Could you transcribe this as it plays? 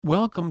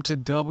Welcome to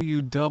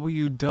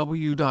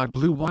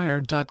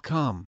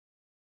www.bluewire.com.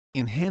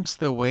 Enhance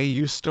the way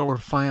you store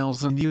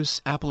files and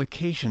use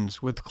applications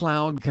with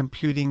cloud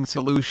computing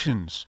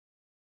solutions.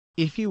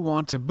 If you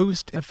want to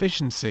boost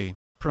efficiency,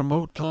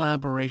 promote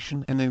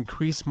collaboration and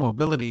increase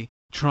mobility,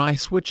 try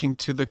switching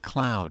to the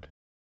cloud.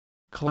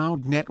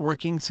 Cloud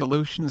networking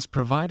solutions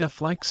provide a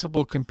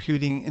flexible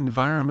computing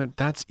environment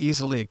that's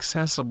easily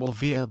accessible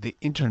via the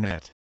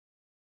Internet.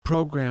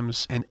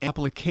 Programs and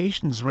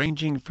applications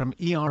ranging from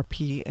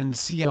ERP and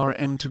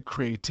CRM to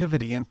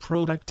creativity and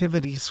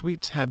productivity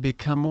suites have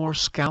become more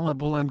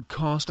scalable and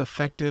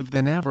cost-effective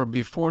than ever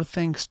before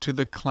thanks to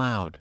the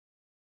cloud.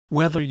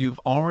 Whether you've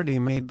already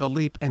made the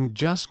leap and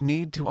just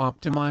need to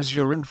optimize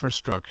your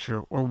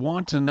infrastructure or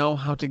want to know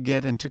how to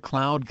get into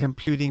cloud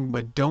computing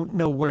but don't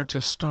know where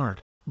to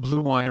start,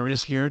 Bluewire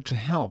is here to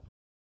help.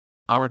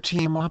 Our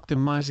team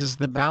optimizes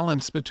the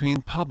balance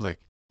between public,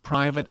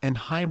 private and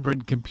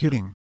hybrid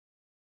computing.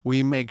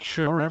 We make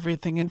sure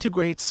everything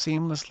integrates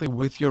seamlessly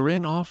with your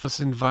in-office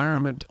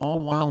environment,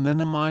 all while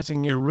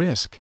minimizing your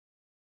risk.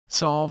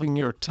 Solving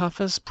your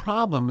toughest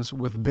problems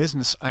with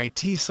business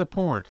IT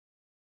support.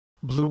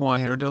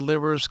 Bluewire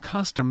delivers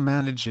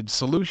custom-managed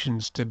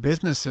solutions to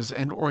businesses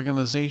and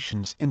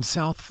organizations in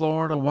South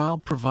Florida while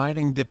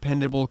providing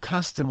dependable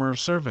customer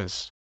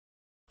service.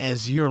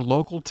 As your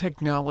local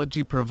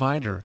technology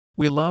provider,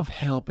 we love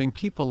helping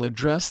people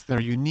address their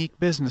unique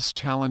business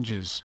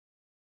challenges.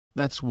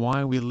 That's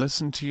why we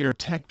listen to your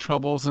tech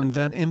troubles and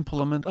then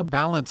implement a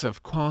balance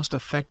of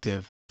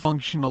cost-effective,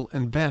 functional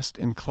and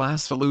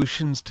best-in-class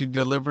solutions to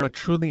deliver a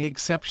truly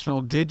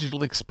exceptional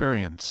digital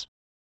experience.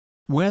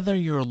 Whether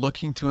you're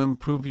looking to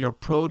improve your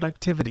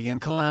productivity and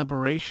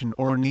collaboration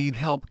or need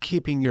help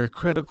keeping your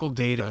critical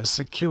data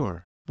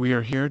secure, we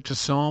are here to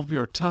solve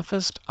your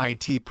toughest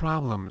IT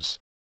problems.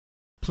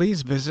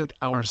 Please visit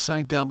our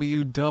site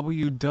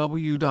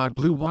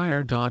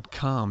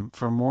www.bluewire.com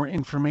for more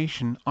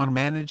information on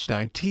Managed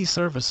IT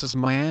Services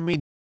Miami.